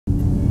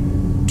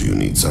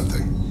need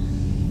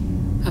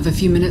something. Have a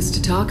few minutes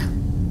to talk?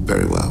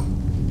 Very well.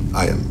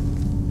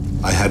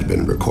 I had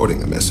been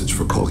recording a message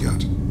for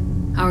Kolyat.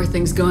 How are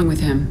things going with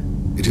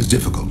him? It is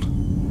difficult.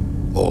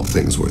 All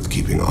things worth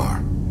keeping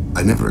are.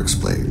 I never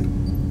explained.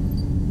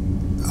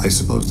 I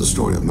suppose the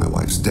story of my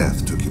wife's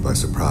death took you by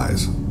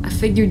surprise. I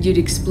figured you'd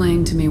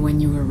explain to me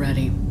when you were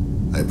ready.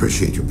 I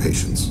appreciate your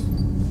patience.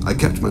 I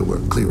kept my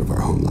work clear of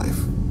our home life.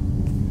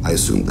 I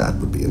assumed that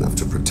would be enough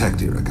to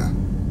protect Erica.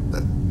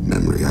 That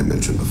memory I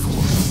mentioned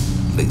before.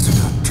 Laser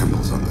gun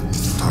trembles on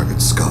the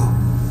target's skull.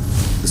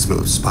 The smell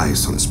of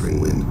spice on a spring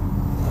wind.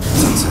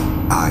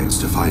 Sunset eyes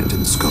defiant in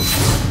the scope.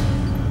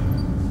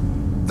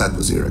 That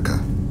was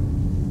Erica.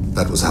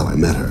 That was how I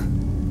met her.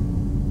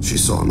 She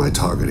saw my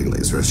targeting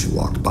laser as she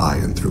walked by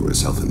and threw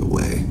herself in the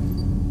way.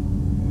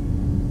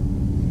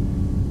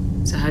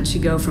 So how'd she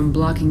go from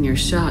blocking your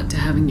shot to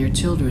having your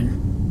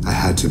children? I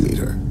had to meet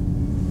her.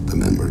 The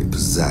memory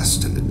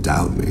possessed and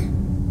endowed me.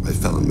 I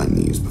fell on my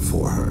knees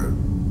before her,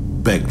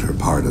 begged her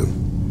pardon.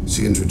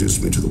 She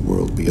introduced me to the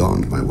world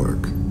beyond my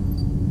work.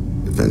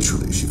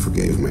 Eventually, she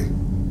forgave me.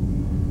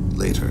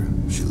 Later,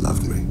 she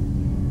loved me.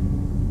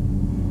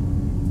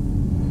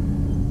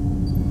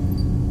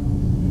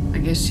 I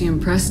guess she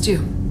impressed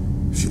you.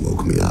 She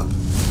woke me up.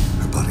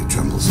 Her body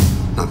trembles,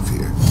 not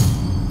fear.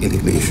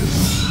 Indignation.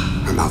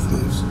 Her mouth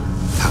moves.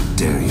 How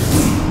dare you?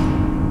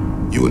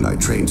 You and I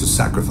trained to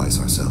sacrifice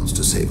ourselves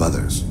to save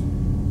others.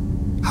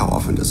 How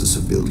often does a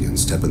civilian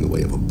step in the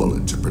way of a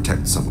bullet to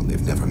protect someone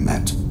they've never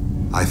met?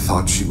 I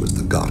thought she was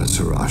the goddess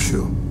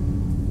Arashu.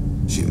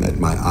 She met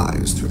my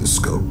eyes through the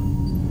scope,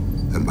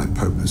 and my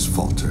purpose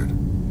faltered.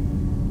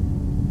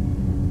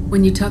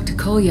 When you talked to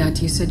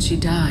Kolyat, you said she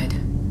died.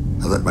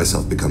 I let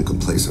myself become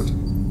complacent.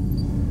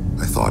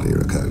 I thought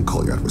Erica and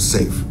Kolyat were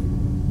safe.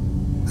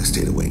 I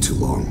stayed away too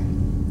long,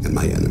 and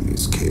my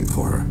enemies came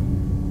for her.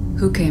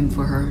 Who came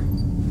for her?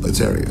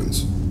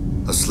 Batarians.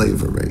 A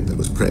slaver ring that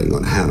was preying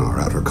on Hanar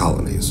outer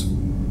colonies.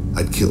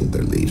 I'd killed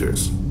their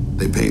leaders.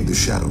 They paid the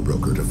shadow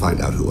broker to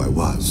find out who I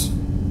was.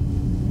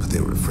 But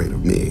they were afraid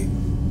of me,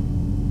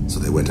 so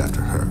they went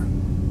after her.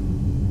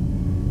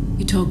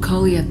 You told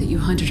Kolyat that you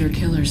hunted her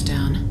killers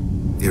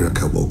down.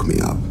 Erica woke me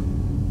up.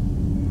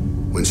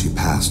 When she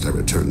passed, I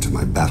returned to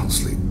my battle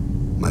sleep.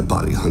 My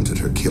body hunted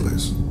her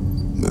killers,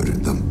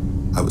 murdered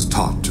them. I was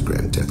taught to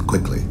grant death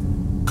quickly,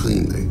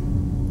 cleanly,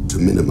 to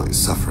minimize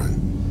suffering.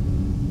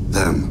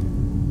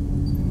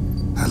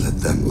 I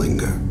let them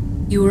linger.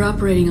 You were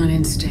operating on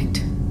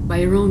instinct. By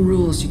your own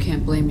rules, you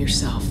can't blame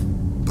yourself.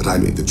 But I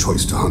made the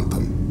choice to hunt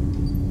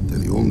them. They're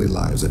the only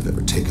lives I've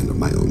ever taken of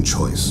my own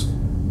choice.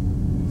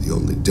 The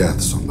only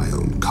deaths on my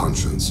own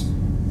conscience.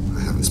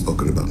 I haven't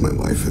spoken about my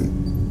wife,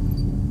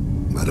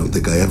 and I don't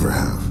think I ever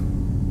have.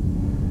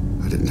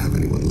 I didn't have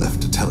anyone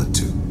left to tell it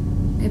to.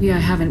 Maybe I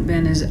haven't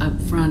been as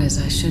upfront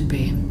as I should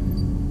be.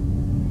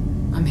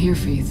 I'm here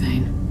for you,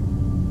 Thane.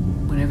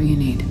 Whatever you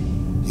need.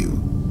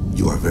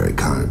 You are very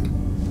kind.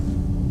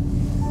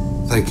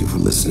 Thank you for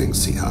listening,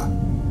 Siha.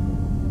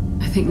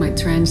 I think my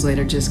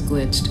translator just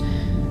glitched.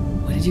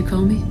 What did you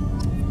call me?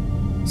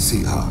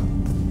 Siha.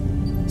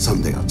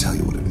 Someday I'll tell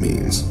you what it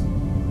means.